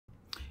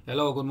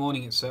Hello, good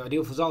morning. It's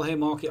Adil Fazal here,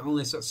 market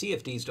analyst at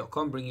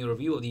CFDs.com, bringing you a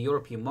review of the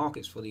European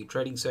markets for the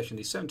trading session,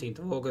 the 17th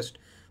of August,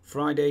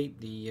 Friday,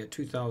 the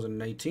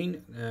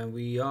 2018.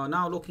 We are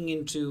now looking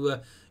into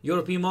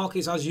European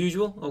markets as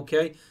usual.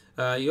 Okay,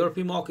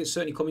 European markets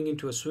certainly coming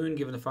into a swoon,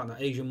 given the fact that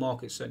Asian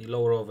markets certainly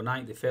lower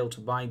overnight. They failed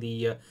to buy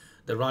the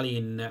rally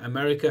in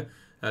America,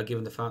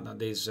 given the fact that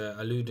there's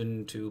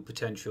alluding to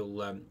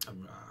potential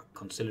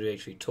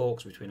conciliatory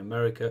talks between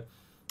America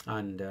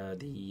and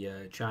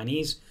the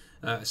Chinese.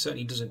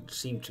 Certainly doesn't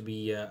seem to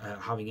be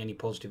having any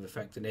positive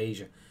effect in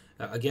Asia.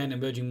 Again,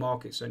 emerging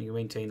markets certainly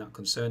maintain that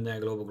concern there,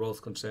 global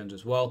growth concerns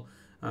as well.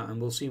 And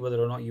we'll see whether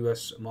or not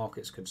US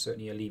markets can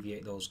certainly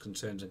alleviate those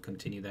concerns and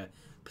continue their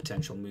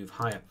potential move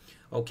higher.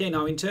 Okay,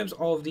 now in terms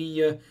of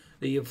the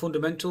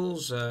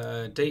fundamentals,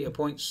 data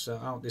points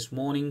out this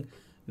morning,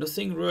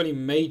 nothing really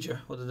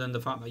major other than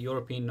the fact that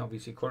European,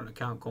 obviously, current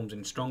account comes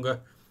in stronger.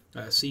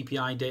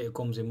 CPI data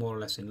comes in more or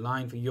less in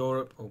line for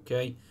Europe.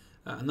 Okay.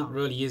 And that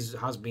really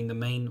has been the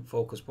main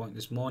focus point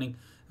this morning.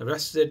 The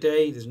rest of the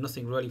day, there's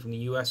nothing really from the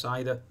US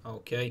either.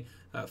 Okay,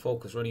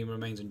 focus really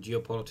remains on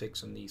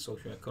geopolitics and the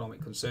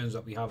socio-economic concerns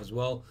that we have as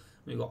well.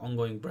 We've got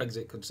ongoing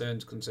Brexit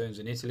concerns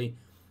in Italy,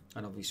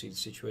 and obviously the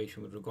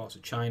situation with regards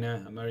to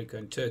China, America,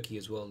 and Turkey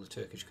as well. The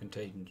Turkish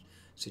contagion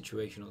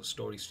situation or the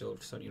story still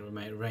certainly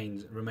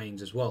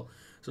remains as well.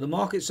 So the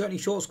market certainly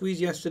short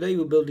squeezed yesterday.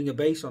 We're building a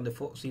base on the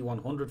FTSE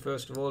 100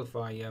 first of all. If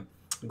I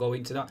go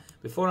into that.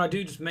 Before I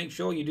do, just make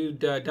sure you do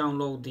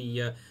download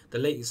the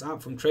latest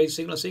app from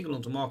TradeSignal. Signal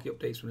to market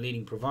updates from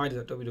leading providers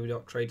at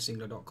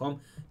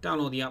www.tradesignal.com.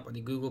 Download the app at the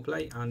Google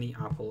Play and the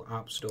Apple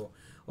App Store.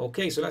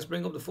 Okay, so let's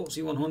bring up the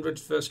FTSE 100.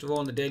 First of all,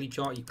 on the daily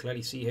chart, you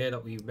clearly see here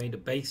that we've made a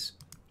base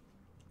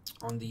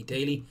on the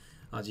daily.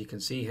 As you can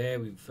see here,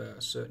 we've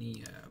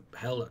certainly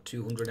held at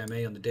 200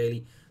 MA on the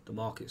daily. The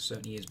market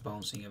certainly is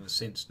bouncing ever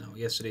since. Now,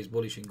 yesterday's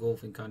bullish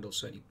engulfing candle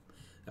certainly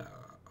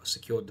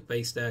secured the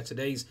base there.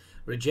 Today's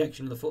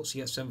rejection of the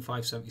FTSE at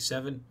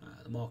 7577,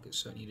 the market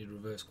certainly did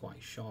reverse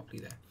quite sharply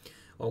there.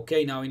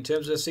 Okay, now in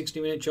terms of the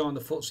 60-minute chart on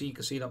the FTSE, you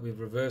can see that we've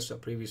reversed that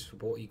previous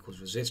support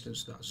equals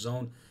resistance. That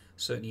zone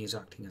certainly is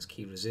acting as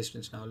key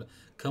resistance. Now,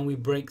 can we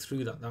break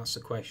through that? That's the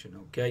question.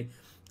 Okay,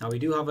 now we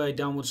do have a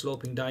downward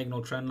sloping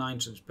diagonal trend line,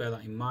 so just bear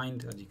that in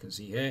mind, as you can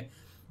see here.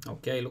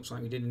 Okay, looks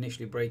like we did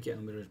initially break it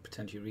and we're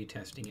potentially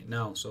retesting it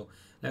now. So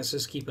let's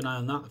just keep an eye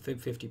on that. The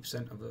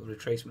 50% of the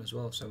retracement as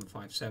well,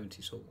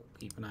 7570. So we'll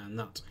keep an eye on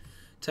that.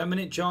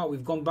 10-minute chart,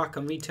 we've gone back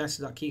and retested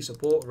that key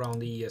support around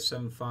the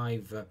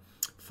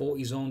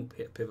 7540 zone,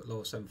 pivot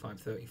low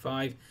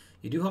 7535.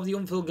 You do have the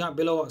unfilled gap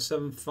below at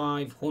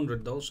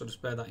 7500 though, so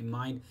just bear that in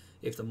mind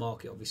if the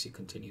market obviously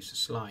continues to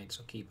slide.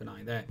 So keep an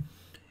eye there.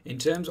 In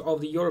terms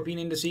of the European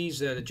indices,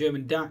 the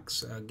German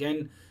DAX,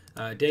 again,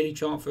 daily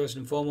chart first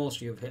and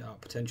foremost, you've hit a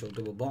potential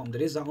double bottom.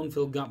 There is that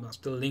unfilled gap that's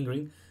still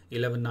lingering,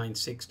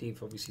 11960.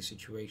 If obviously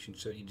situation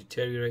certainly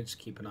deteriorates,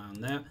 keep an eye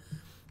on that.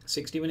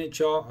 60-minute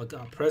chart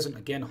at present,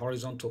 again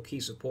horizontal key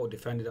support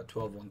defended at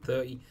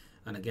 12130,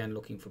 and again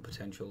looking for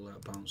potential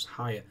bounce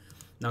higher.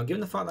 Now, given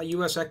the fact that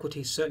US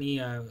equities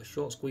certainly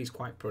short squeezed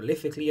quite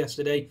prolifically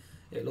yesterday,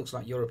 it looks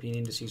like European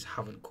indices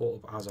haven't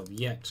caught up as of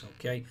yet.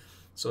 Okay.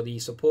 So the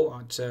support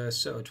at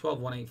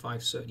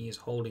 12185 certainly is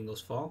holding thus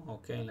far.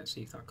 Okay, and let's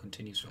see if that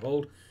continues to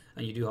hold.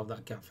 And you do have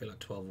that gap fill at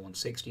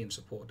 12160 and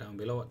support down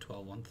below at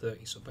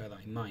 12130. So bear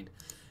that in mind.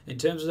 In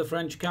terms of the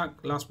French CAC,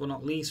 last but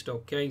not least,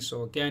 okay,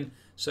 so again,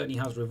 certainly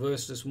has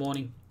reversed this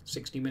morning.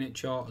 60-minute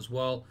chart as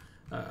well.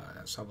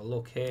 Let's have a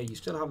look here. You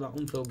still have that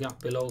unfilled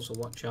gap below, so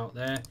watch out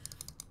there.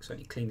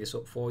 Certainly clean this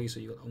up for you. So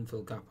you've got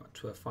unfilled gap at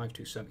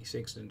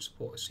 5276 and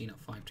support is seen at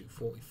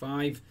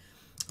 5245.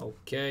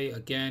 Okay,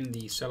 again,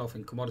 the sell-off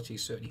in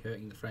commodities certainly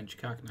hurting the French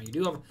CAC. Now, you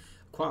do have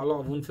quite a lot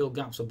of unfilled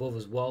gaps above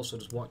as well, so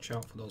just watch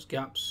out for those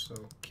gaps.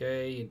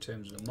 Okay, in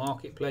terms of the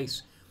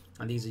marketplace,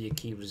 and these are your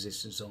key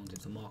resistance zones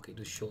if the market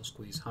does short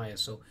squeeze higher.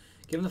 So,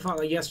 given the fact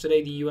that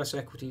yesterday the US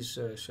equities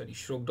certainly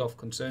shrugged off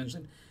concerns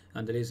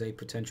and there is a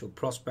potential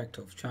prospect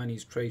of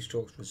Chinese trade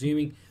talks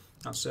resuming,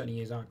 that certainly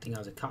is acting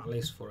as a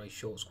catalyst for a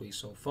short squeeze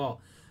so far.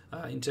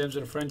 In terms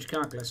of the French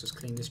CAC, let's just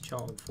clean this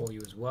chart up for you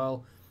as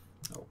well.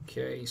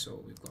 Okay, so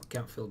we've got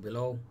gap fill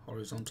below,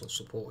 horizontal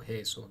support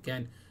here. So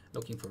again,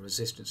 looking for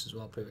resistance as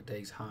well, pivot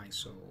days high.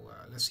 So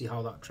let's see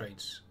how that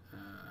trades.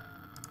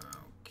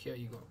 Okay,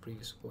 you've got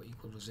previous support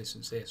equal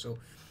resistance here. So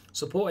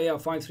support here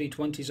at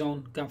 5320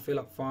 zone, gap fill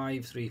at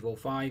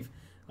 5345,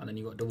 and then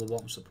you've got double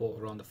bottom support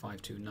around the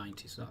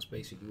 5290. So that's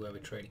basically where we're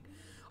trading.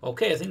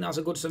 Okay, I think that's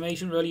a good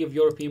summation really of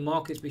European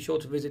markets. Be sure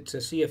to visit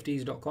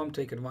CFDs.com,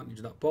 take advantage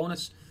of that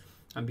bonus,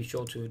 and be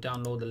sure to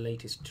download the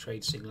latest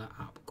TradeSignal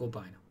app.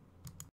 Goodbye now.